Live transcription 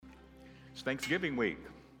It's Thanksgiving week.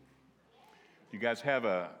 You guys have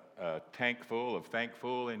a tank full of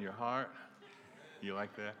thankful in your heart? You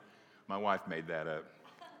like that? My wife made that up.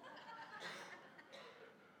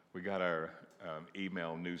 We got our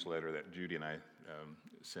email newsletter that Judy and I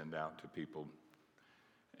send out to people.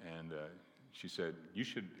 And she said,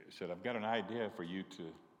 I've got an idea for you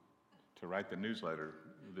to write the newsletter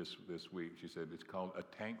this week. She said, it's called A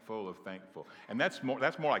Tank Full of Thankful. And that's more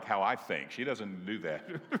like how I think. She doesn't do that.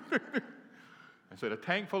 I said, A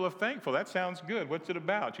Tank Full of Thankful, that sounds good. What's it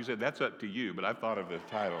about? She said, that's up to you, but I thought of the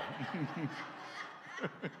title.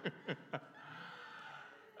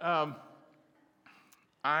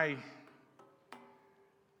 I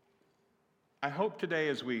hope today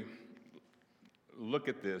as we look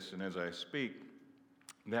at this and as I speak,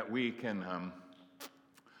 that we can,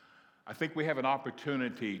 I think we have an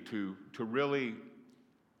opportunity to really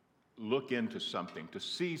look into something, to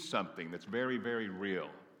see something that's very, very real,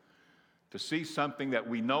 to see something that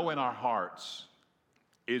we know in our hearts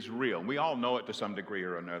is real. We all know it to some degree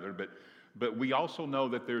or another, but we also know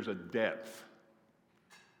that there's a depth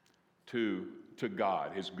to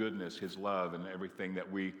God, His goodness, His love, and everything that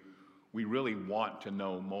we really want to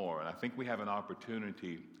know more. And I think we have an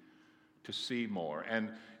opportunity to see more.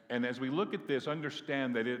 And as we look at this,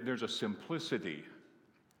 understand that there's a simplicity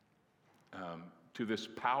to this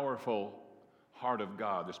powerful heart of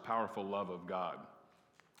God, this powerful love of God.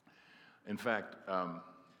 In fact,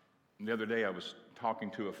 the other day I was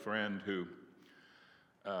talking to a friend who,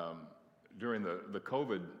 during the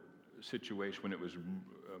COVID situation,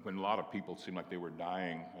 when a lot of people seemed like they were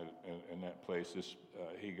dying in that place,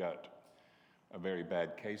 he got a very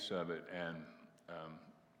bad case of it and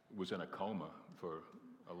was in a coma for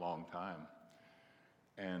a long time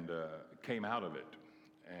and came out of it.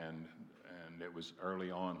 And it was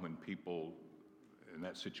early on when people in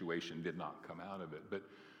that situation did not come out of it.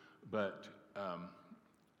 But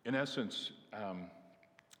in essence,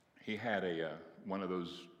 he had one of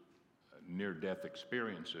those near-death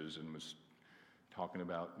experiences and was talking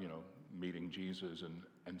about, meeting Jesus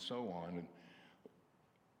and so on. And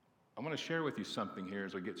I want to share with you something here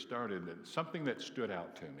as I get started. Something that stood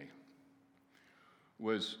out to me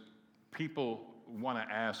was people want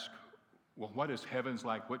to ask, well, what is heaven's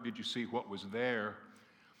like? What did you see? What was there?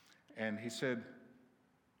 And he said,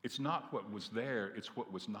 it's not what was there, it's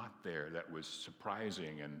what was not there that was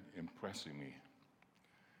surprising and impressing me.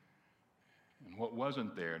 And what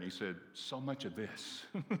wasn't there? And he said, so much of this.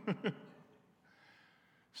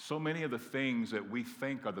 So many of the things that we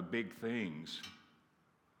think are the big things,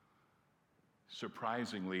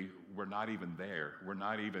 surprisingly, we're not even there. We're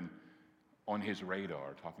not even on His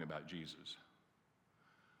radar, talking about Jesus.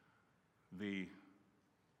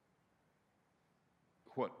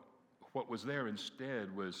 What was there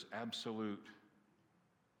instead was absolute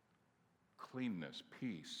cleanness,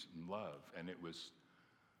 peace, and love. And it was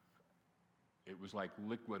like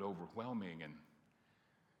liquid overwhelming. And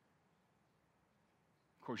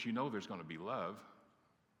of course, there's going to be love,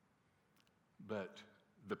 but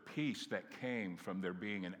the peace that came from there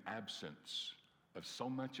being an absence of so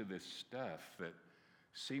much of this stuff that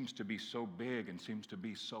seems to be so big and seems to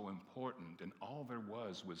be so important, and all there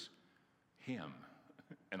was Him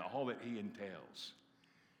and all that He entails.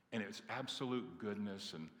 And it's absolute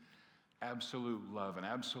goodness and absolute love and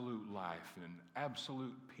absolute life and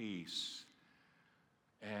absolute peace.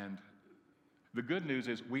 And the good news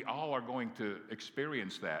is we all are going to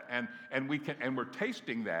experience that, and we're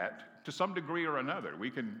tasting that to some degree or another. We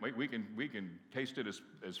can taste it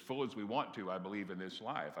as full as we want to, I believe, in this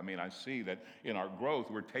life. I mean, I see that in our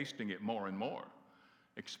growth, we're tasting it more and more,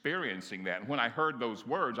 experiencing that. And when I heard those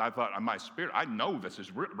words, I thought, in my spirit, I know this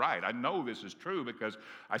is right. I know this is true because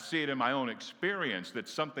I see it in my own experience that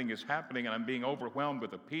something is happening and I'm being overwhelmed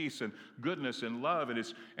with a peace and goodness and love. And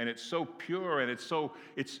it's so pure and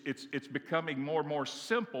it's becoming more and more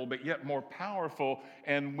simple, but yet more powerful.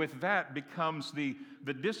 And with that becomes the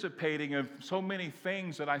dissipating of so many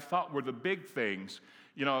things that I thought were the big things.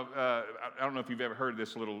 I don't know if you've ever heard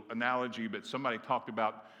this little analogy, but somebody talked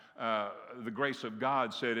about the grace of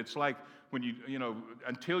God, said it's like when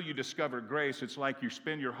until you discover grace, it's like you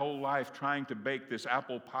spend your whole life trying to bake this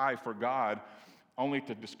apple pie for God, only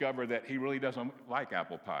to discover that He really doesn't like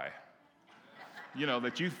apple pie.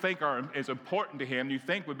 That you think is important to Him, you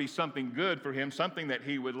think would be something good for Him, something that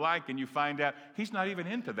He would like, and you find out He's not even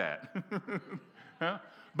into that. Huh?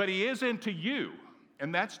 But He is into you.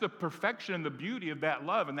 And that's the perfection and the beauty of that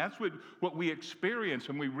love. And that's what we experience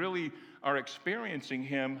when we really are experiencing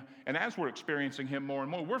Him. And as we're experiencing Him more and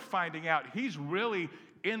more, we're finding out He's really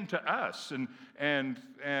into us.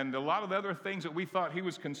 And a lot of the other things that we thought he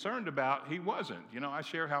was concerned about, he wasn't. You know, I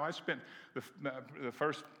share how I spent the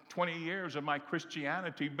first 20 years of my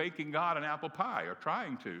Christianity baking God an apple pie, or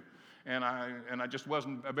trying to. And I just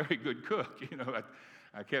wasn't a very good cook. You know,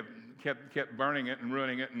 I kept burning it and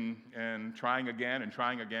ruining it, and trying again and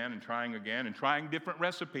trying again and trying again and trying different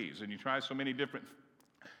recipes. And you try so many different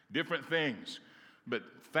things. But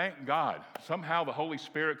thank God, somehow the Holy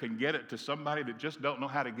Spirit can get it to somebody that just don't know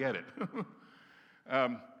how to get it.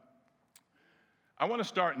 I want to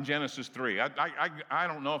start in Genesis 3. I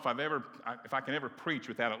don't know if I can ever preach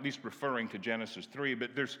without at least referring to Genesis 3,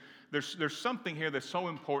 but there's something here that's so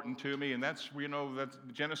important to me, and that's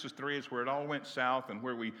Genesis 3 is where it all went south, and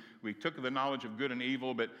where we took the knowledge of good and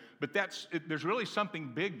evil, but there's really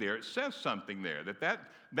something big there. It says something there,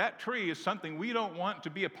 that tree is something we don't want to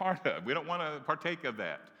be a part of. We don't want to partake of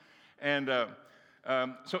that. And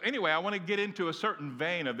so anyway, I want to get into a certain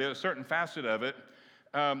vein of this, a certain facet of it.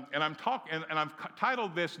 And I've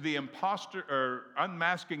titled this "The Imposter," or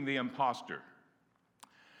 "Unmasking the Imposter."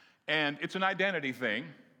 And it's an identity thing.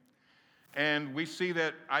 And we see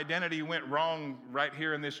that identity went wrong right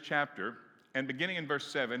here in this chapter. And beginning in verse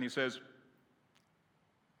 7, he says,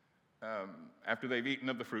 after they've eaten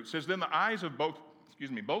of the fruit, says, "Then the eyes of both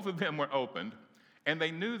of them were opened, and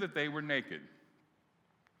they knew that they were naked.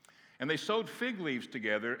 And they sewed fig leaves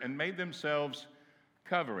together and made themselves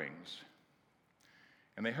coverings.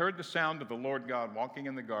 And they heard the sound of the Lord God walking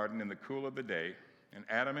in the garden in the cool of the day, and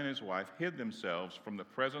Adam and his wife hid themselves from the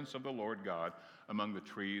presence of the Lord God among the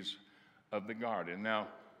trees of the garden." Now,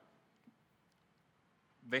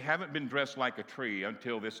 they haven't been dressed like a tree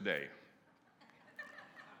until this day.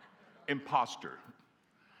 Imposter.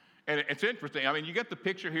 And it's interesting. I mean, you get the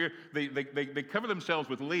picture here. They cover themselves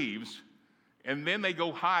with leaves, and then they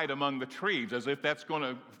go hide among the trees as if that's going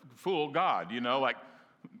to fool God, like,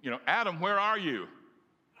 "Adam, where are you?"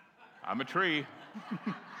 "I'm a tree."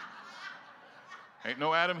 "Ain't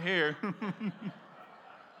no Adam here."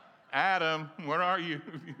 "Adam, where are you?"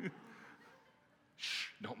 "Shh,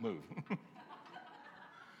 don't move."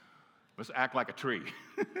 "Let's act like a tree."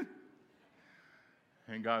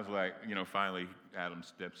 And God's like, finally Adam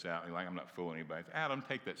steps out. He's like, "I'm not fooling anybody." "Adam,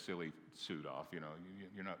 take that silly suit off.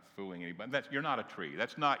 You're not fooling anybody. You're not a tree.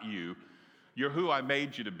 That's not you. You're who I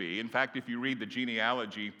made you to be." In fact, if you read the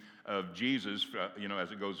genealogy of Jesus,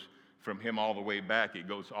 as it goes from him all the way back, it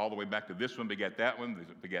goes all the way back to this one begat that one,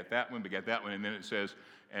 begat that one, begat that one, and then it says,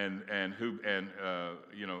 who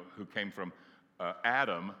came from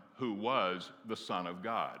Adam, who was the Son of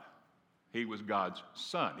God. He was God's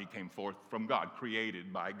son. He came forth from God,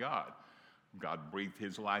 created by God. God breathed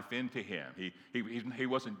his life into him. He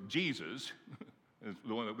wasn't Jesus,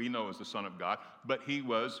 the one that we know as the Son of God, but he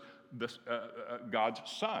was God's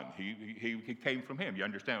son. He came from him. You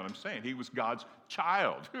understand what I'm saying? He was God's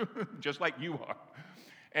child, just like you are.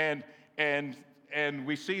 And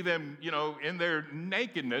we see them, in their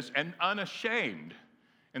nakedness and unashamed.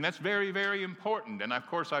 And that's very, very important. And of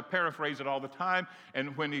course, I paraphrase it all the time.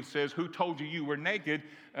 And when he says, "Who told you you were naked?"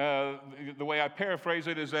 The way I paraphrase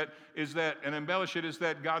it is that, and embellish it, is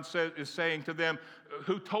that God is saying to them,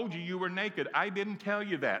 "Who told you you were naked? I didn't tell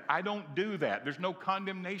you that. I don't do that. There's no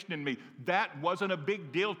condemnation in me. That wasn't a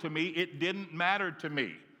big deal to me. It didn't matter to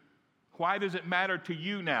me. Why does it matter to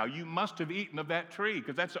you now? You must have eaten of that tree,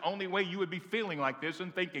 because that's the only way you would be feeling like this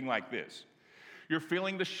and thinking like this. You're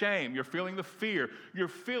feeling the shame. You're feeling the fear. You're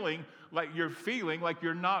feeling like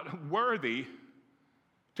you're not worthy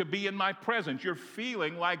to be in my presence. You're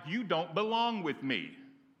feeling like you don't belong with me."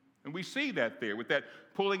 And we see that there with that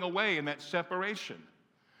pulling away and that separation.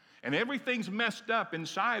 And everything's messed up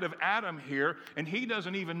inside of Adam here, and he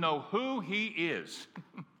doesn't even know who he is.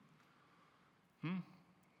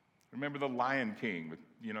 Remember the Lion King,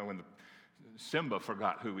 when Simba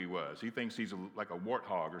forgot who he was. He thinks he's like a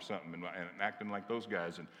warthog or something, and acting like those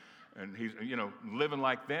guys, and he's living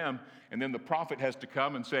like them. And then the prophet has to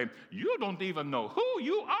come and say, "You don't even know who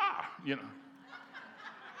you are."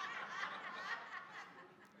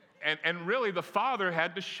 And really, the father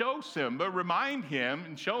had to show Simba, remind him,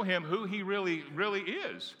 and show him who he really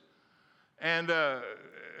is. And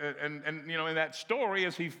in that story,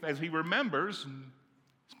 as he remembers,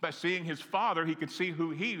 by seeing his father, he could see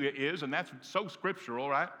who he is, and that's so scriptural,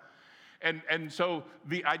 right? And so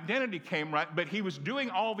the identity came right, but he was doing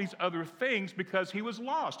all these other things because he was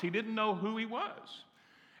lost. He didn't know who he was.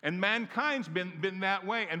 And mankind's been that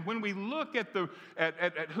way. And when we look at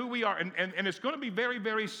who we are, and it's going to be very,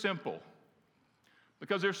 very simple,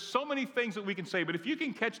 because there's so many things that we can say, but if you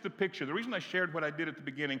can catch the picture, the reason I shared what I did at the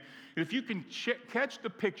beginning, if you can catch the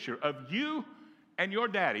picture of you and your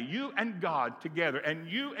daddy, you and God together, and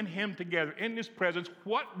you and him together in his presence,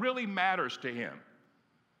 what really matters to him?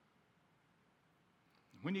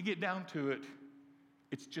 When you get down to it,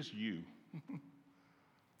 it's just you.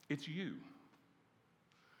 It's you.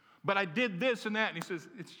 But I did this and that, and he says,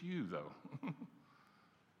 it's you, though.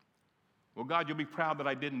 Well, God, you'll be proud that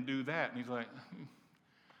I didn't do that. And he's like,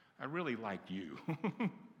 I really like you.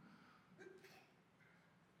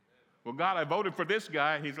 Well, God, I voted for this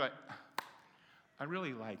guy. And he's like, I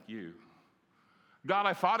really like you. God,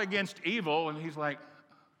 I fought against evil. And he's like,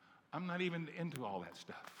 I'm not even into all that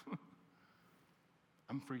stuff.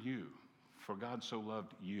 I'm for you, for God so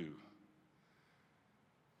loved you.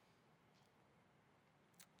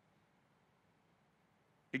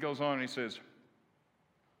 He goes on and he says,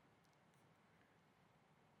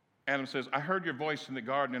 Adam says, I heard your voice in the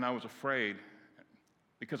garden and I was afraid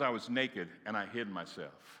because I was naked and I hid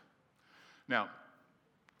myself. Now,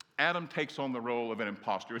 Adam takes on the role of an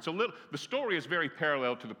imposter. The story is very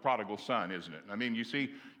parallel to the prodigal son, isn't it? I mean, you see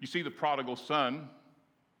the prodigal son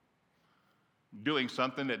doing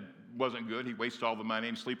something that wasn't good. He wastes all the money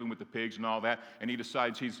and sleeping with the pigs and all that, and he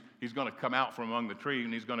decides he's going to come out from among the trees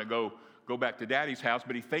and he's going to go back to daddy's house,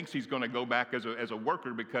 but he thinks he's going to go back as a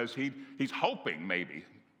worker because he's hoping maybe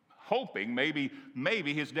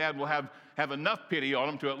his dad will have enough pity on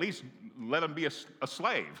him to at least let him be a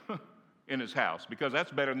slave in his house, because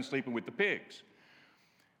that's better than sleeping with the pigs.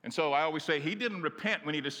 And so I always say he didn't repent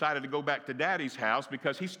when he decided to go back to daddy's house,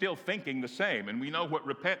 because he's still thinking the same. And we know what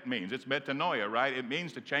repent means. It's metanoia, right? It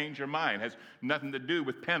means to change your mind. It has nothing to do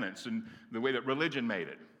with penance and the way that religion made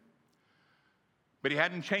it. But he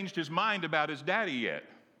hadn't changed his mind about his daddy yet.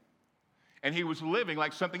 And he was living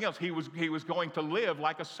like something else. He was going to live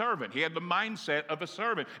like a servant. He had the mindset of a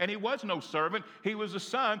servant. And he was no servant. He was a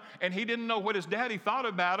son, and he didn't know what his daddy thought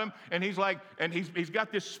about him. And he's he's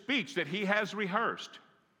got this speech that he has rehearsed.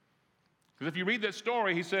 Because if you read that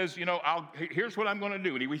story, he says, here's what I'm going to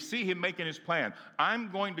do. And we see him making his plan.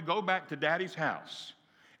 I'm going to go back to daddy's house,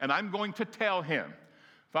 and I'm going to tell him,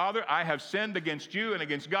 Father, I have sinned against you and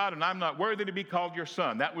against God, and I'm not worthy to be called your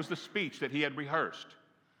son. That was the speech that he had rehearsed.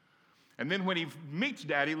 And then when he meets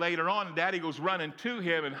daddy later on, and daddy goes running to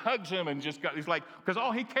him and hugs him and he's like, because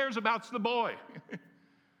all he cares about is the boy.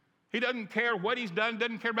 He doesn't care what he's done,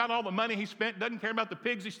 doesn't care about all the money he spent, doesn't care about the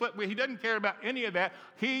pigs he slept with. He doesn't care about any of that.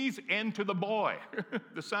 He's into the boy,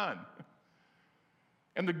 the son.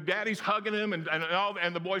 And the daddy's hugging him,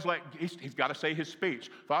 and the boy's like, he's got to say his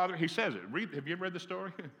speech. Father, he says it. Have you ever read the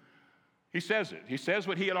story? He says it. He says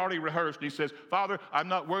what he had already rehearsed. He says, Father, I'm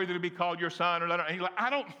not worthy to be called your son. And he's like, I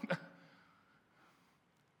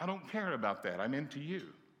don't care about that. I'm into you.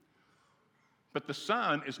 But the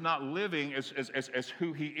son is not living as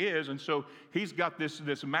who he is, and so he's got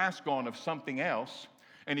this mask on of something else,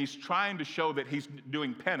 and he's trying to show that he's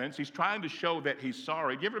doing penance. He's trying to show that he's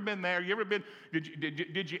sorry. You ever been there?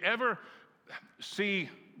 Did you ever see?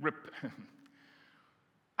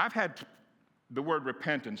 I've had the word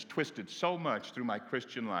repentance twisted so much through my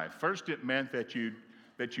Christian life. First, it meant that you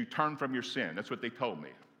turn from your sin. That's what they told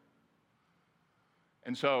me.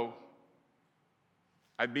 And so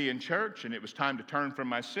I'd be in church, and it was time to turn from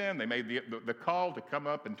my sin. They made the call to come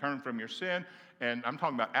up and turn from your sin. And I'm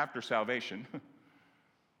talking about after salvation,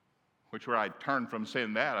 which where I turned from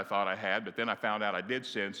sin that I thought I had, but then I found out I did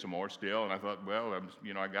sin some more still, and I thought, well,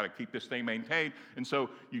 I got to keep this thing maintained. And so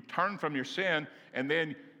you turn from your sin, and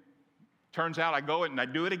then turns out I go and I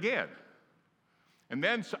do it again. And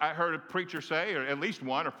then I heard a preacher say, or at least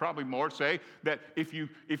one, or probably more, say that if you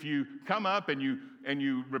come up and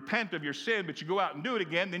you repent of your sin, but you go out and do it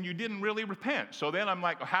again, then you didn't really repent. So then I'm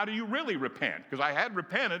like, well, how do you really repent? Because I had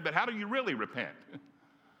repented, but how do you really repent?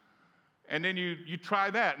 And then you try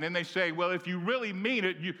that, and then they say, well, if you really mean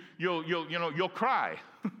it, you'll cry.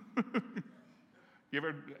 You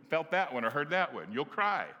ever felt that one or heard that one? You'll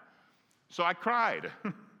cry. So I cried.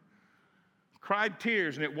 Cried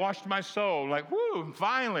tears, and it washed my soul. Like, whoo,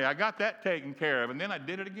 finally, I got that taken care of. And then I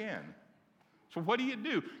did it again. So what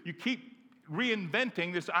do? You keep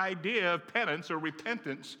reinventing this idea of penance or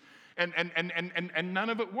repentance, and none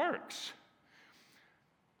of it works.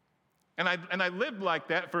 And I lived like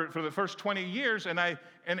that for the first 20 years, and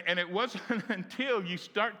it wasn't until you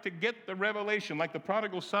start to get the revelation, like the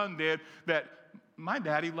prodigal son did, that my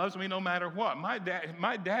daddy loves me no matter what. My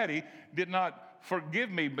daddy did not forgive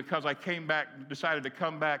me because I decided to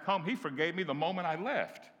come back home. He forgave me the moment I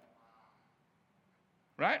left.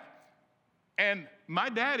 Right? And my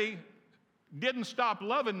daddy didn't stop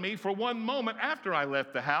loving me for one moment after I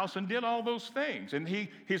left the house and did all those things. And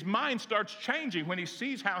his mind starts changing when he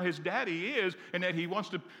sees how his daddy is, and that he wants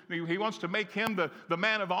to make him the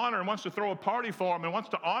man of honor, and wants to throw a party for him, and wants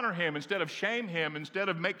to honor him instead of shame him, instead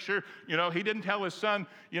of make sure, he didn't tell his son,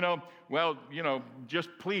 just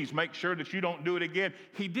please make sure that you don't do it again.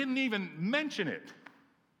 He didn't even mention it.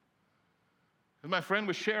 As my friend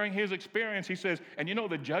was sharing his experience, he says, and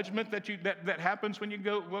the judgment that happens when you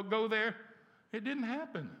go there? It didn't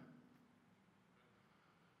happen.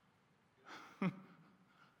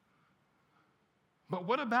 But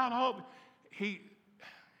what about all? He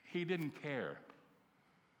didn't care.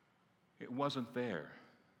 It wasn't there.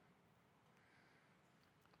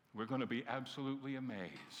 We're going to be absolutely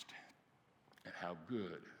amazed at how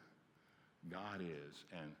good God is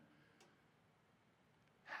and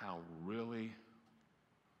how really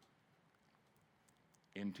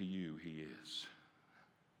into you he is.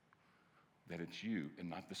 That it's you and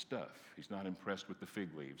not the stuff. He's not impressed with the fig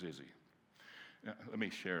leaves, is he? Now, let me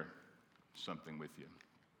share something with you.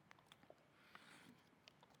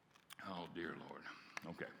 Oh, dear Lord.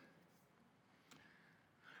 Okay.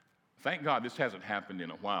 Thank God this hasn't happened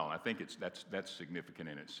in a while. I think that's significant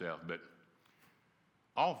in itself. But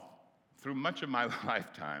all through much of my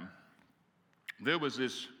lifetime, there was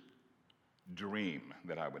this dream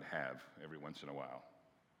that I would have every once in a while.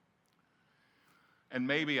 And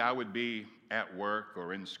maybe I would be at work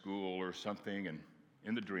or in school or something, and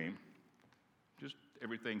in the dream, just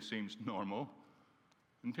everything seems normal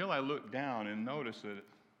until I look down and notice that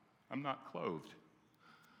I'm not clothed.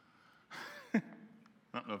 I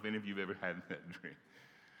don't know if any of you have ever had that dream.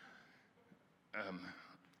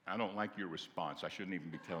 I don't like your response. I shouldn't even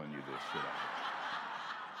be telling you this, should I?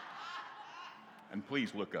 And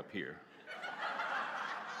please look up here.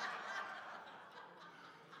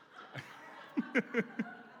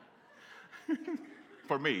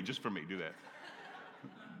 Just for me, do that.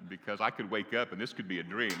 Because I could wake up and this could be a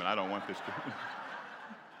dream, and I don't want this to.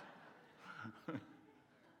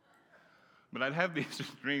 But I'd have these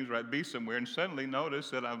dreams where I'd be somewhere and suddenly notice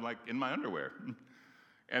that I'm like in my underwear.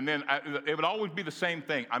 And then it would always be the same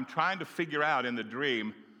thing. I'm trying to figure out in the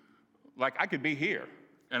dream, like I could be here,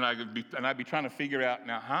 and I'd be trying to figure out,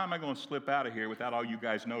 now how am I going to slip out of here without all you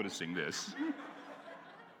guys noticing this?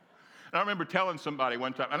 And I remember telling somebody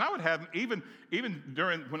one time, and I would have even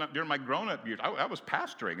during my grown-up years, I was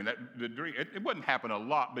pastoring, and the dream, it wouldn't happen a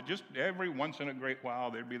lot, but just every once in a great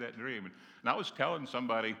while there'd be that dream. And I was telling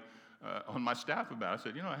somebody on my staff about it. I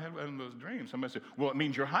said, I had one of those dreams. Somebody said, well, it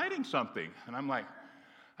means you're hiding something. And I'm like,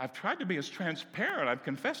 I've tried to be as transparent. I've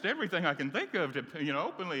confessed everything I can think of to,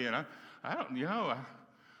 openly, and I don't,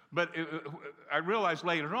 But I realized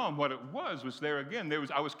later on what it was there again.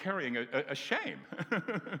 I was carrying a shame.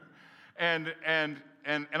 And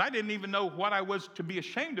I didn't even know what I was to be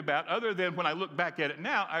ashamed about, other than when I look back at it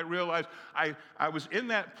now, I realized I was in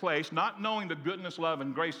that place not knowing the goodness, love,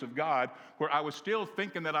 and grace of God, where I was still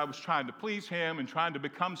thinking that I was trying to please Him and trying to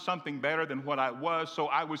become something better than what I was. So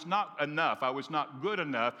I was not enough. I was not good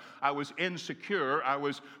enough. I was insecure. I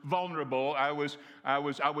was vulnerable. I was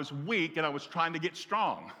weak, and I was trying to get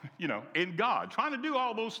strong, in God, trying to do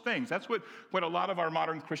all those things. That's what a lot of our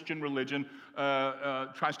modern Christian religion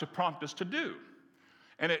tries to prompt us to do.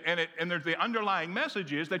 And the underlying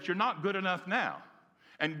message is that you're not good enough now.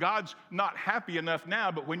 And God's not happy enough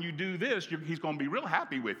now, but when you do this, He's going to be real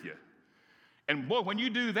happy with you. And boy, when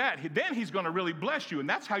you do that, then He's going to really bless you. And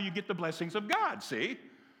that's how you get the blessings of God, see?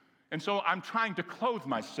 And so I'm trying to clothe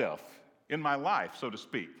myself in my life, so to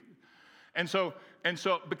speak. And so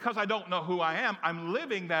because I don't know who I am, I'm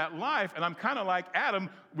living that life, and I'm kind of like Adam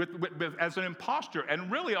as an imposter.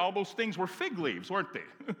 And really all those things were fig leaves, weren't they?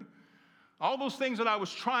 All those things that I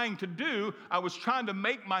was trying to do, I was trying to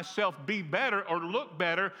make myself be better or look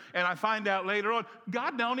better, and I find out later on,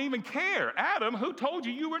 God don't even care. Adam, who told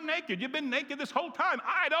you were naked? You've been naked this whole time.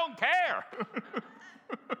 I don't care.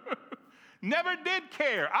 Never did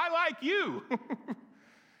care. I like you.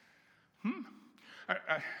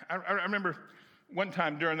 I remember one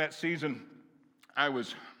time during that season, I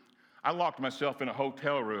locked myself in a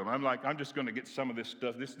hotel room. I'm like, I'm just going to get some of this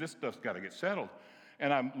stuff. This stuff's got to get settled.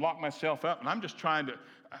 And I locked myself up, and I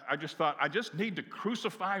just thought, I just need to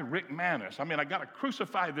crucify Rick Manis. I got to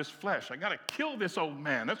crucify this flesh. I got to kill this old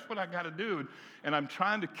man. That's what I got to do. And I'm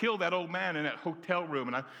trying to kill that old man in that hotel room.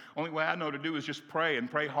 And the only way I know to do is just pray and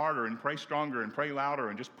pray harder and pray stronger and pray louder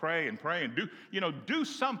and just pray and do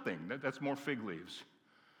something. That's more fig leaves.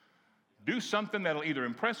 Do something that'll either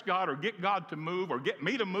impress God or get God to move or get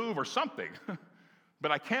me to move or something.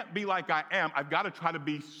 But I can't be like I am. I've got to try to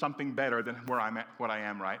be something better than what I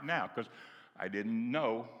am right now, because I didn't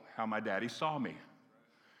know how my daddy saw me.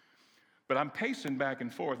 But I'm pacing back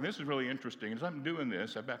and forth, and this is really interesting. As I'm doing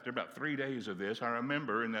this, after about 3 days of this, I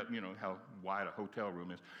remember in that, how wide a hotel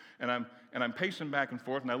room is, and I'm pacing back and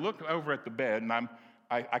forth, and I look over at the bed, and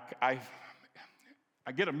I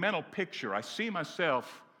get a mental picture. I see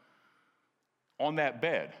myself on that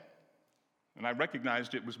bed, and I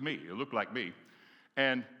recognized it was me. It looked like me,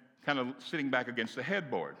 and kind of sitting back against the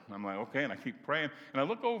headboard. I'm like, okay, and I keep praying, and I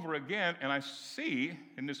look over again, and I see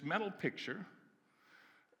in this mental picture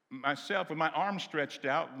myself with my arms stretched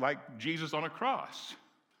out like Jesus on a cross.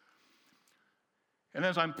 And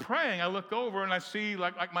as I'm praying, I look over and I see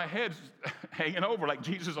like my head's hanging over like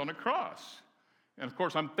Jesus on a cross. And of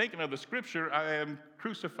course, I'm thinking of the scripture, I am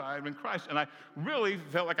crucified in Christ. And I really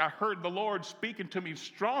felt like I heard the Lord speaking to me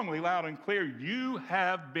strongly, loud and clear, you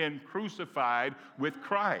have been crucified with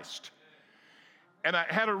Christ. And I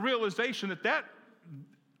had a realization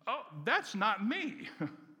that's not me.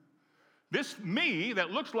 This me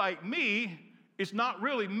that looks like me is not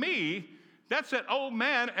really me. That's that old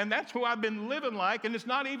man, and that's who I've been living like, and it's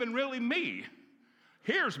not even really me.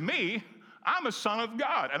 Here's me. I'm a son of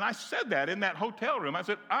God. And I said that in that hotel room. I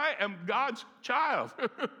said, I am God's child.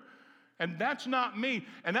 And that's not me.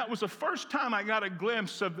 And that was the first time I got a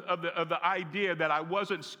glimpse of the idea that I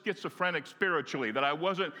wasn't schizophrenic spiritually, that I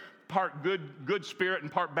wasn't part good spirit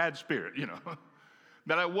and part bad spirit,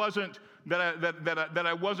 that I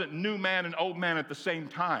wasn't new man and old man at the same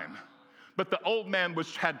time. But the old man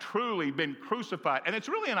had truly been crucified. And it's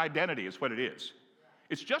really an identity is what it is.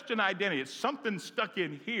 It's just an identity. It's something stuck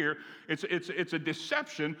in here. It's a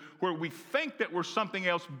deception where we think that we're something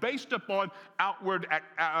else based upon outward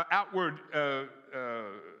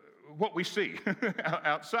what we see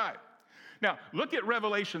outside. Now, look at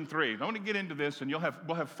Revelation 3. I want to get into this, and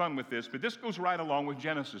we'll have fun with this, but this goes right along with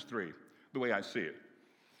Genesis 3, the way I see it.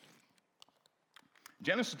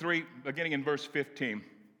 Genesis 3, beginning in verse 15,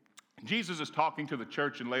 Jesus is talking to the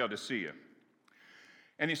church in Laodicea.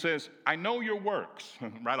 And he says, I know your works.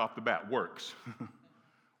 Right off the bat, works.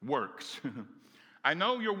 Works. I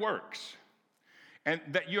know your works, and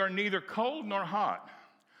that you are neither cold nor hot.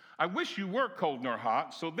 I wish you were cold nor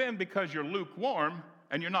hot, so then because you're lukewarm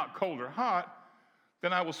and you're not cold or hot,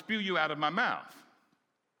 then I will spew you out of my mouth.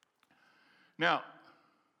 Now,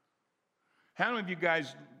 how many of you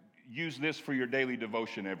guys use this for your daily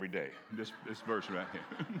devotion every day? This verse right here.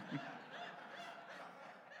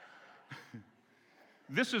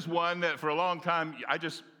 This is one that for a long time I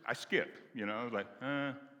skip,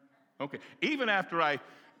 okay. Even after I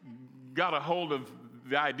got a hold of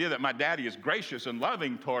the idea that my daddy is gracious and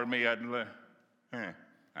loving toward me, I don't know.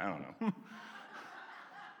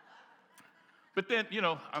 But then,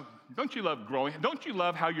 don't you love growing? Don't you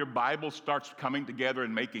love how your Bible starts coming together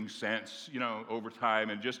and making sense, over time,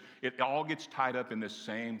 and just it all gets tied up in this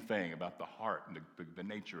same thing about the heart and the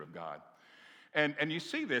nature of God. And you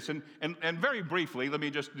see this, and very briefly, let me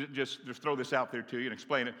just throw this out there to you and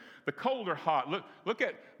explain it. The cold or hot, look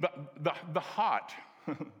at the hot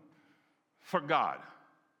for God,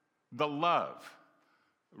 the love,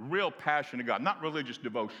 real passion to God, not religious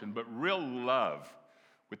devotion, but real love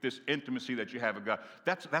with this intimacy that you have with God.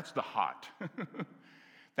 That's the hot.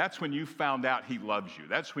 That's when you found out he loves you.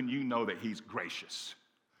 That's when you know that he's gracious.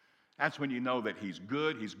 That's when you know that he's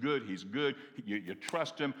good, he's good, he's good. You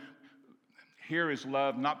trust him. Here is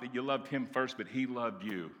love, not that you loved him first, but he loved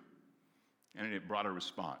you. And it brought a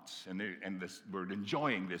response. And we're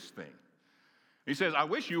enjoying this thing. He says, I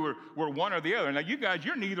wish you were one or the other. Now, you guys,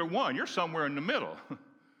 you're neither one. You're somewhere in the middle.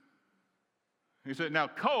 He said, now,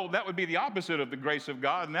 cold, that would be the opposite of the grace of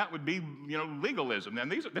God, and that would be, legalism.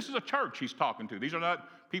 And this is a church he's talking to. These are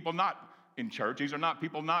not people not in church. These are not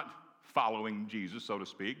people not following Jesus, so to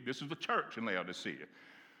speak. This is the church in Laodicea.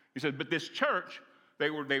 He said, but this church, they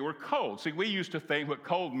were cold. See, we used to think what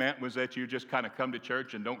cold meant was that you just kind of come to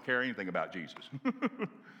church and don't care anything about Jesus.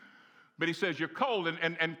 But he says you're cold,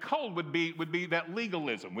 and cold would be that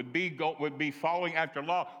legalism, would be following after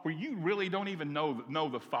law, where you really don't even know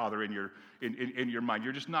the Father in your mind.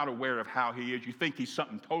 You're just not aware of how he is. You think he's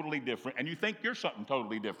something totally different, and you think you're something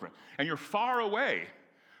totally different, and you're far away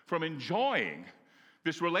from enjoying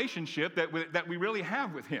this relationship that we really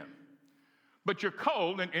have with him. But you're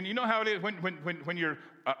cold, and you know how it is when you're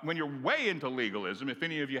way into legalism. If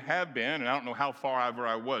any of you have been, and I don't know how far ever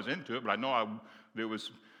I was into it, but I know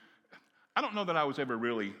I don't know that I was ever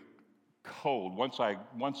really cold once I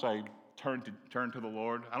turned to the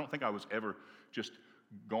Lord. I don't think I was ever just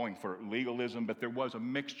going for legalism, but there was a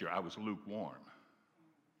mixture. I was lukewarm.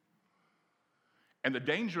 And the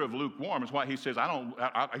danger of lukewarm is why he says,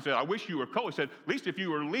 I said, I wish you were cold. He said, at least if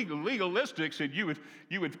you were legalistic, said you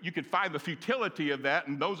could find the futility of that.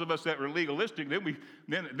 And those of us that were legalistic, then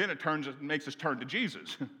it makes us turn to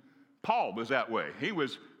Jesus. Paul was that way. He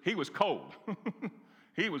was cold.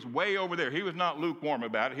 He was way over there. He was not lukewarm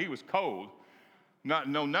about it. He was cold.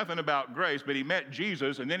 Know nothing about grace, but he met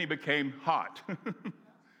Jesus and then he became hot.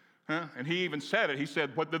 And he even said it. He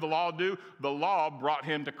said, what did the law do? The law brought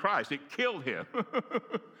him to Christ. It killed him.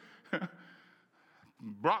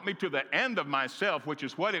 Brought me to the end of myself, which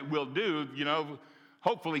is what it will do,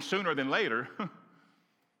 hopefully sooner than later.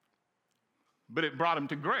 But it brought him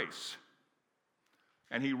to grace.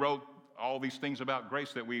 And he wrote all these things about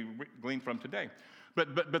grace that we glean from today.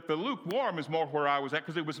 But the lukewarm is more where I was at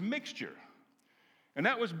because it was mixture. And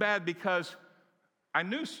that was bad because I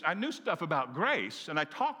knew stuff about grace, and I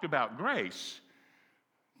talked about grace,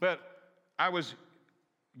 but I was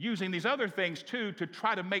using these other things too to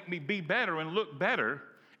try to make me be better and look better,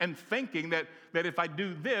 and thinking that if I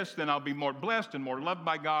do this, then I'll be more blessed and more loved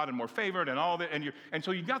by God and more favored and all that. And so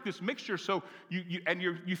you got this mixture. So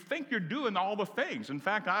you think you're doing all the things. In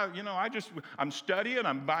fact, I'm studying.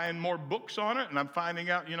 I'm buying more books on it, and I'm finding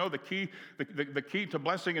out the key to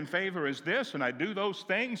blessing and favor is this. And I do those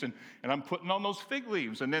things, and I'm putting on those fig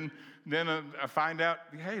leaves. And then I find out,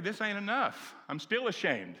 hey, this ain't enough. I'm still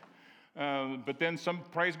ashamed. But then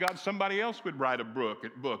praise God, somebody else would write a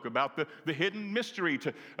book about the hidden mystery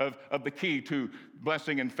of the key to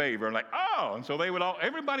blessing and favor. And so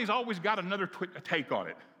everybody's always got another take on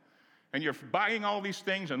it. And you're buying all these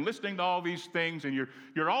things and listening to all these things, and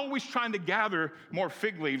you're always trying to gather more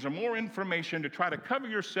fig leaves or more information to try to cover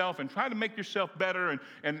yourself and try to make yourself better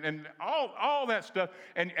and all that stuff.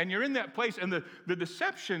 And you're in that place, and the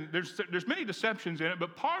deception, there's many deceptions in it,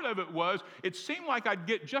 but part of it seemed like I'd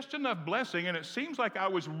get just enough blessing, and it seems like I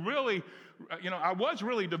was really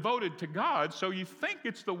devoted to God, so you think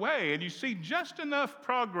it's the way, and you see just enough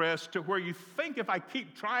progress to where you think if I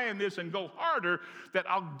keep trying this and go harder, that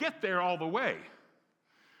I'll get there all the way.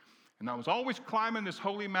 And I was always climbing this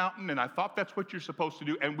holy mountain, and I thought that's what you're supposed to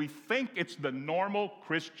do, and we think it's the normal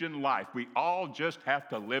Christian life. We all just have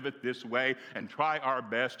to live it this way and try our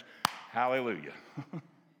best. Hallelujah.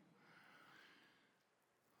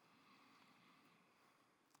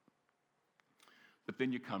 But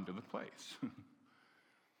then you come to the place.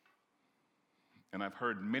 And I've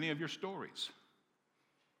heard many of your stories.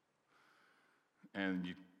 And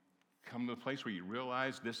you come to the place where you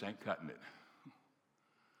realize this ain't cutting it.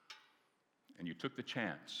 And you took the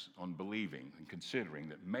chance on believing and considering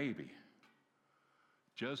that maybe,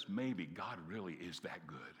 just maybe, God really is that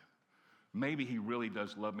good. Maybe he really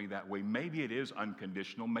does love me that way. Maybe it is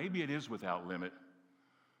unconditional. Maybe it is without limit.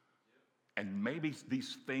 And maybe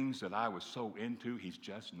these things that I was so into, he's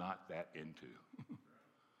just not that into.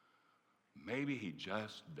 Maybe he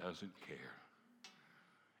just doesn't care.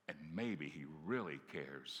 And maybe he really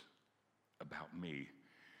cares about me.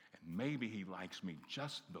 And maybe he likes me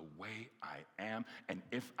just the way I am. And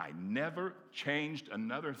if I never changed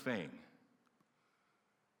another thing,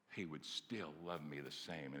 he would still love me the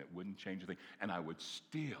same, and it wouldn't change a thing. And I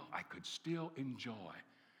could still enjoy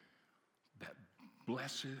that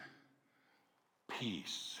blessed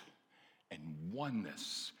peace and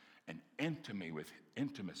oneness and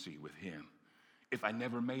intimacy with him if I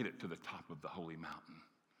never made it to the top of the holy mountain.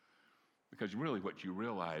 Because really what you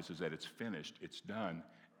realize is that it's finished, it's done,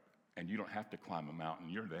 and you don't have to climb a mountain.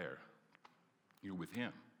 You're there. You're with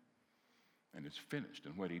him. And it's finished,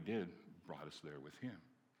 and what he did brought us there with him.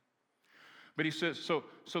 But he says, so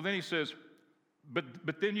then he says,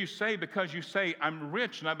 But then you say, because you say, I'm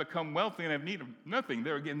rich and I become wealthy and have need of nothing.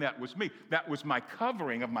 There again, that was me. That was my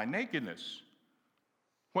covering of my nakedness.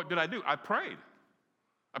 What did I do? I prayed.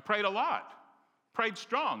 I prayed a lot. Prayed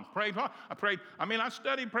strong. Prayed hard. I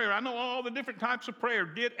studied prayer. I know all the different types of prayer.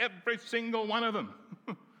 Did every single one of them.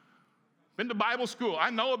 Been to Bible school. I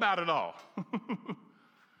know about it all.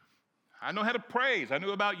 I know how to praise. I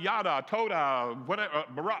knew about yada, toda, whatever.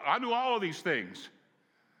 I knew all of these things.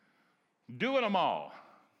 Doing them all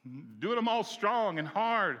strong and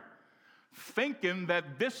hard, thinking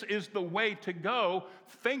that this is the way to go,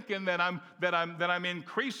 thinking that I'm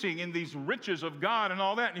increasing in these riches of God and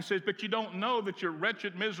all that. And he says, but you don't know that you're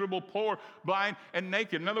wretched, miserable, poor, blind, and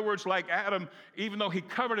naked. In other words, like Adam, even though he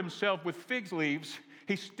covered himself with fig leaves,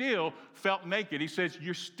 he still felt naked. He says,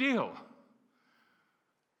 you're still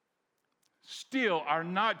are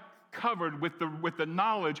not covered with the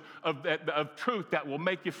knowledge of truth that will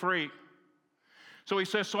make you free. So he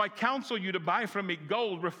says, so I counsel you to buy from me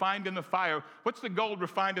gold refined in the fire. What's the gold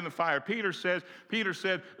refined in the fire? Peter said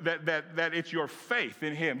that it's your faith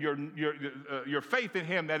in him, your faith in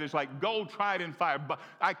him that is like gold tried in fire. But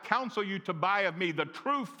I counsel you to buy of me the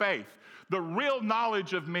true faith, the real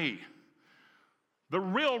knowledge of me, the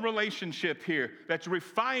real relationship here that's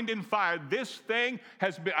refined in fire. This thing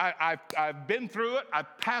has been, I've been through it.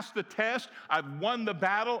 I've passed the test. I've won the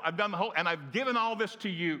battle. I've done the whole, and I've given all this to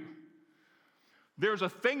you. There's a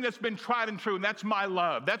thing that's been tried and true, and that's my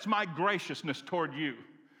love. That's my graciousness toward you.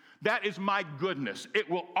 That is my goodness. It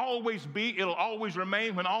will always be, it'll always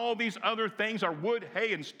remain. When all these other things are wood,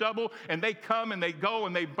 hay, and stubble, and they come and they go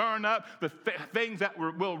and they burn up, the things that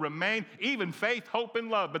will remain, even faith, hope,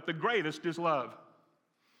 and love, but the greatest is love.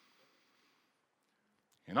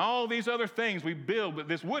 And all these other things we build, but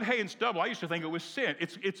this wood, hay, and stubble, I used to think it was sin.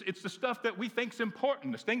 It's the stuff that we think is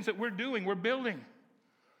important, the things that we're doing, we're building.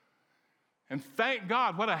 And thank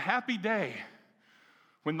God, what a happy day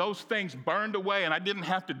when those things burned away and I didn't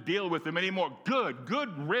have to deal with them anymore.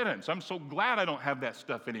 Good riddance. I'm so glad I don't have that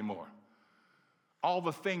stuff anymore. All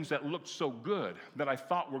the things that looked so good that I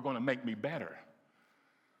thought were going to make me better.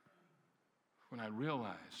 When I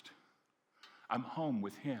realized I'm home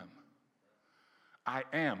with him. I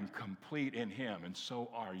am complete in him, and so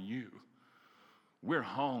are you. We're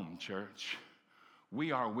home, church.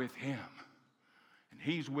 We are with him, and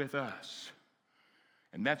he's with us.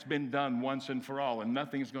 And that's been done once and for all, and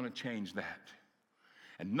nothing's going to change that.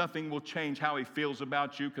 And nothing will change how he feels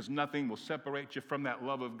about you, because nothing will separate you from that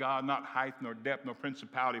love of God, not height, nor depth, nor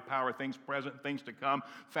principality, power, things present, things to come,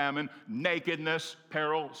 famine, nakedness,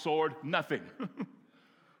 peril, sword, nothing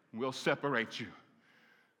will separate you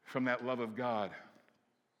from that love of God.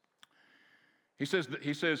 He says,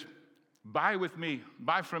 buy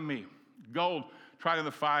from me gold tried in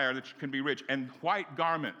the fire that you can be rich, and white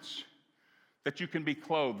garments that you can be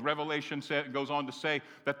clothed. Revelation goes on to say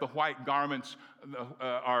that the white garments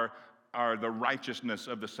are the righteousness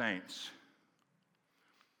of the saints.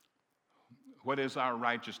 What is our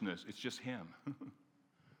righteousness? It's just him.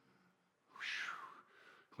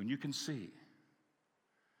 When you can see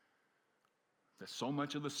that so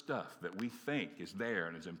much of the stuff that we think is there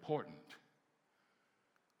and is important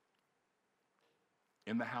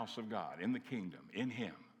in the house of God, in the kingdom, in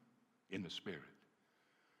him, in the Spirit,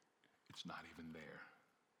 it's not even there.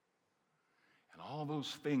 And all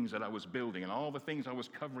those things that I was building and all the things I was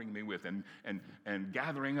covering me with and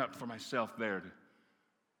gathering up for myself there to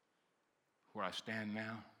where I stand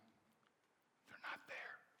now, they're not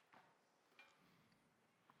there.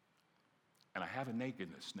 And I have a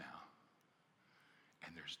nakedness now.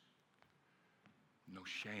 And there's no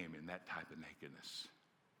shame in that type of nakedness.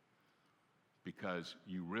 Because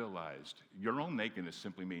you realized your own nakedness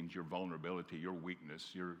simply means your vulnerability, your weakness,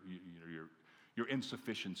 your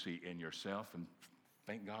insufficiency in yourself. And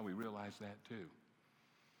thank God we realize that too.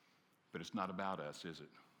 But it's not about us, is it?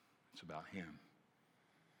 It's about him.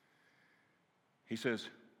 He says,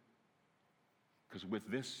 because with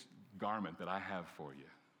this garment that I have for you,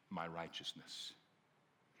 my righteousness,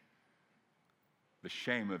 the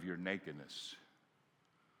shame of your nakedness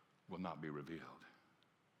will not be revealed.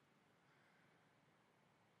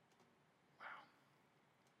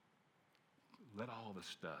 Let all the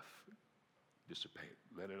stuff dissipate.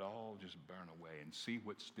 Let it all just burn away and see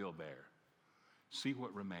what's still there. See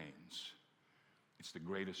what remains. It's the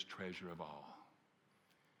greatest treasure of all.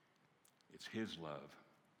 It's his love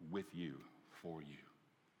with you, for you.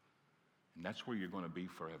 And that's where you're going to be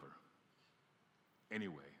forever.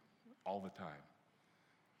 Anyway, all the time.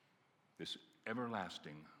 This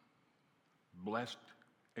everlasting, blessed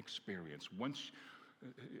experience. Once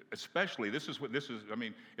especially,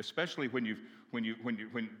 especially when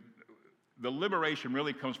the liberation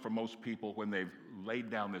really comes for most people when they've laid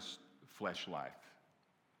down this flesh life.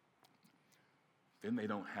 Then they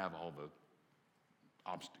don't have all the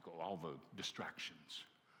all the distractions.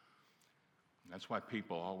 And that's why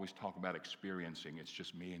people always talk about experiencing. It's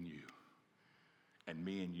just me and you. And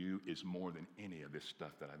me and you is more than any of this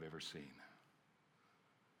stuff that I've ever seen.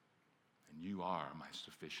 And you are my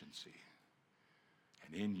sufficiency.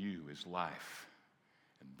 And in you is life.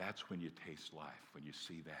 And that's when you taste life, when you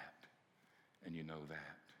see that and you know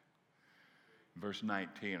that. Verse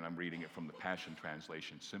 19, I'm reading it from the Passion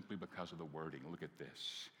Translation simply because of the wording. Look at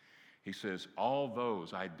this. He says, all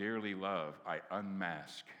those I dearly love, I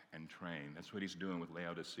unmask and train. That's what he's doing with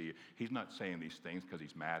Laodicea. He's not saying these things because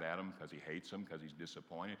he's mad at them, because he hates them, because he's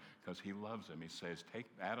disappointed, because he loves them. He says,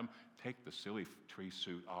 Adam, take the silly tree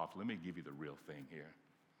suit off. Let me give you the real thing here.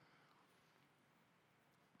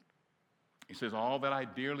 He says, all that I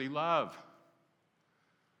dearly love.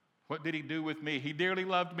 What did he do with me? He dearly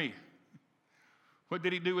loved me. What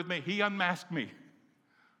did he do with me? He unmasked me.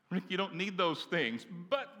 Rick, you don't need those things,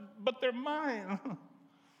 but they're mine.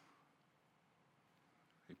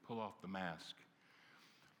 They pull off the mask.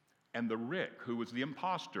 And the Rick, who was the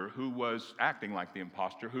imposter, who was acting like the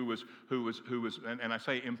imposter, who was, and I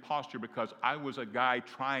say imposter because I was a guy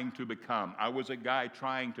trying to become, I was a guy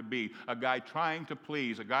trying to be, a guy trying to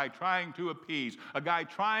please, a guy trying to appease, a guy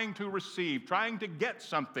trying to receive, trying to get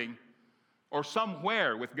something or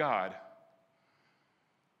somewhere with God,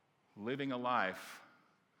 living a life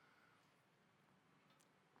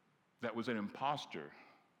that was an imposter.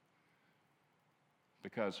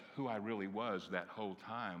 Because who I really was that whole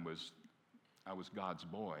time was I was God's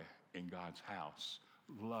boy in God's house,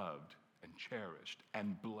 loved and cherished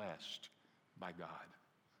and blessed by God.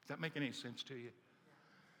 Does that make any sense to you?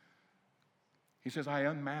 He says, I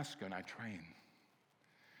unmask and I train.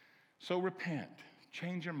 So repent,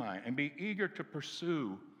 change your mind, and be eager to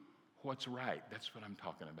pursue what's right. That's what I'm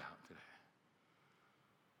talking about today.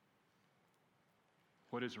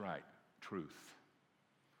 What is right? Truth.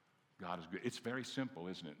 God is good. It's very simple,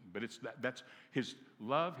 isn't it? But that's his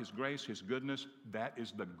love, his grace, his goodness. That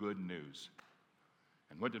is the good news.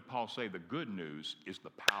 And what did Paul say? The good news is the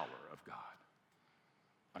power of God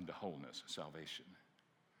unto wholeness, salvation.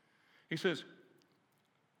 He says,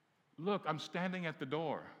 look, I'm standing at the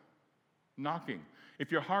door, knocking.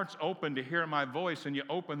 If your heart's open to hear my voice and you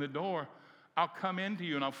open the door, I'll come into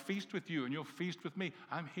you and I'll feast with you and you'll feast with me.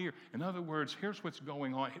 I'm here. In other words, here's what's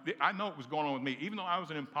going on. I know what was going on with me. Even though I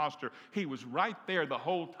was an imposter, he was right there the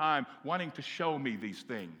whole time wanting to show me these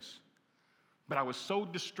things. But I was so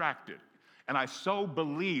distracted and I so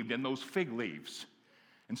believed in those fig leaves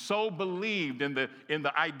and so believed in the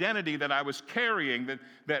identity that I was carrying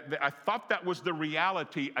that I thought that was the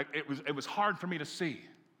reality. It was hard for me to see.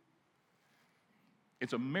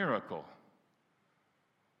 It's a miracle.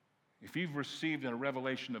 If you've received a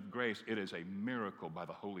revelation of grace, it is a miracle by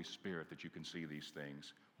the Holy Spirit that you can see these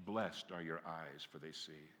things. Blessed are your eyes, for they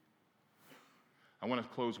see. I want to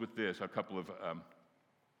close with this, a couple of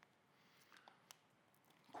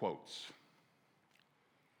quotes.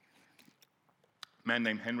 A man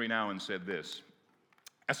named Henry Nouwen said this: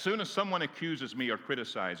 as soon as someone accuses me or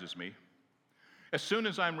criticizes me, as soon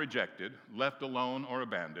as I'm rejected, left alone, or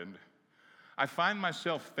abandoned, I find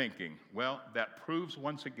myself thinking, well, that proves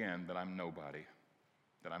once again that I'm nobody,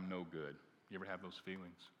 that I'm no good. You ever have those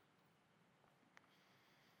feelings?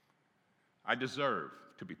 I deserve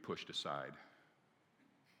to be pushed aside.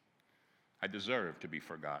 I deserve to be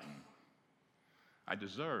forgotten. I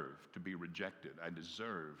deserve to be rejected. I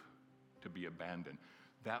deserve to be abandoned.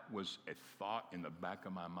 That was a thought in the back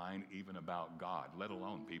of my mind even about God, let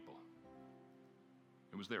alone people.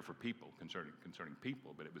 It was there for people, concerning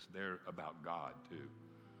people, but it was there about God too.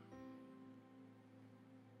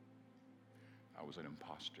 I was an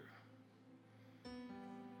imposter.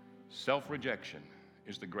 Self-rejection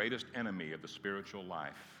is the greatest enemy of the spiritual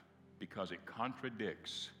life because it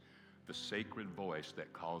contradicts the sacred voice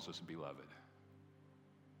that calls us beloved.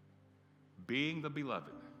 Being the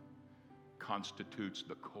beloved constitutes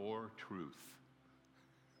the core truth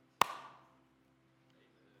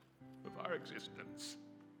of our existence.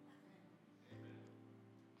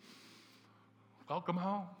 Welcome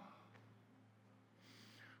home.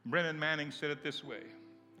 Brennan Manning said it this way: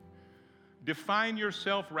 define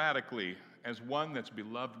yourself radically as one that's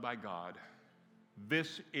beloved by God.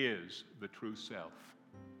 This is the true self.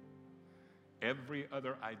 Every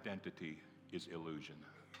other identity is illusion.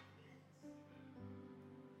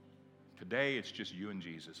 Today, it's just you and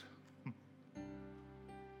Jesus.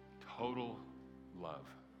 Total love.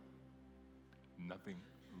 Nothing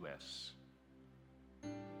less.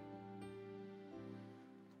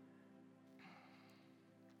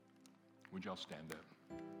 Would y'all stand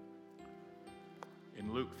up?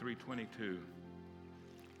 In Luke 3:22,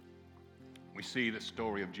 we see the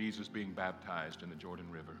story of Jesus being baptized in the Jordan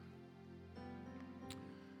River.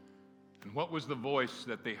 And what was the voice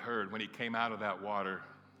that they heard when he came out of that water?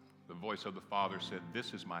 The voice of the Father said,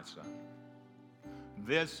 "This is my Son.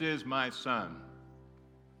 This is my Son."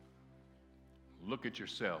 Look at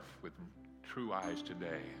yourself with true eyes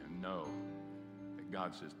today and know that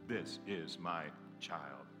God says, "This is my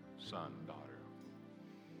child, son, daughter,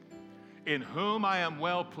 in whom I am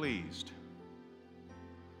well pleased."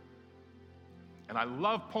 And I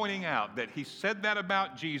love pointing out that he said that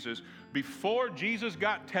about Jesus before Jesus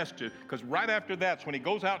got tested, because right after that's when he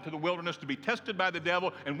goes out to the wilderness to be tested by the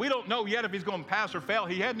devil, and we don't know yet if he's going to pass or fail.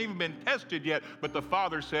 He hadn't even been tested yet, but the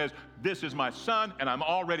Father says, "This is my Son, and I'm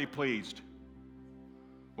already pleased."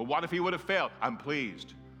 Well, what if he would have failed? I'm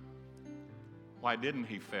pleased. Why didn't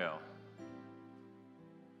he fail?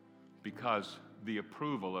 Because the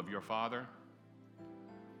approval of your Father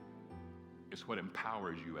is what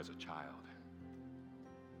empowers you as a child.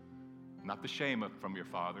 Not the shame from your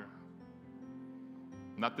Father,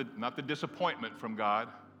 not the disappointment from God,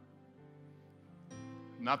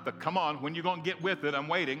 not the, come on, when you going to get with it, I'm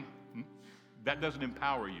waiting. That doesn't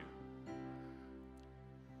empower you.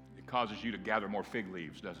 It causes you to gather more fig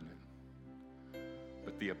leaves, doesn't it?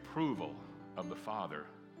 But the approval of the Father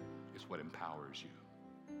is what empowers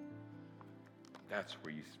you. That's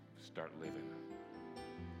where you start living.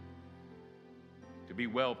 To be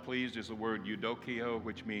well pleased is the word eudokio,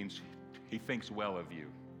 which means he thinks well of you.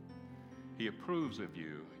 He approves of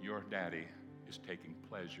you. Your daddy is taking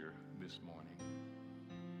pleasure this morning.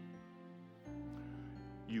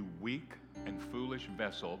 You weak and foolish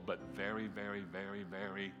vessel, but very, very, very,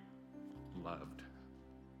 very loved.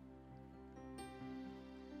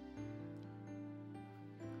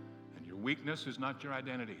 And your weakness is not your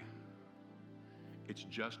identity. It's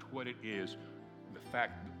just what it is. The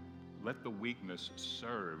fact, let the weakness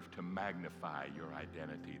serve to magnify your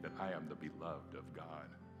identity, that I am the beloved of God.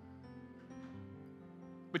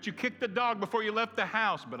 But you kicked the dog before you left the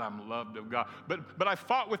house, but I'm loved of God. But I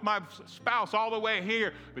fought with my spouse all the way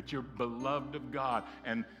here, but you're beloved of God.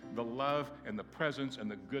 And the love and the presence and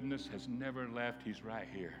the goodness has never left. He's right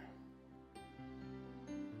here.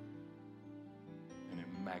 And it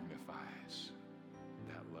magnifies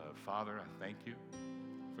that love. Father, I thank you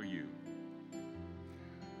for you.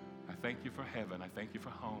 I thank you for heaven. I thank you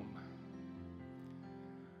for home.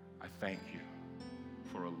 I thank you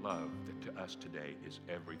for a love that to us today is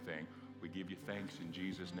everything. We give you thanks in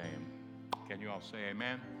Jesus' name. Can you all say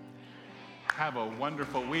amen? Have a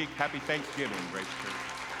wonderful week. Happy Thanksgiving, Grace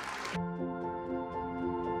Church.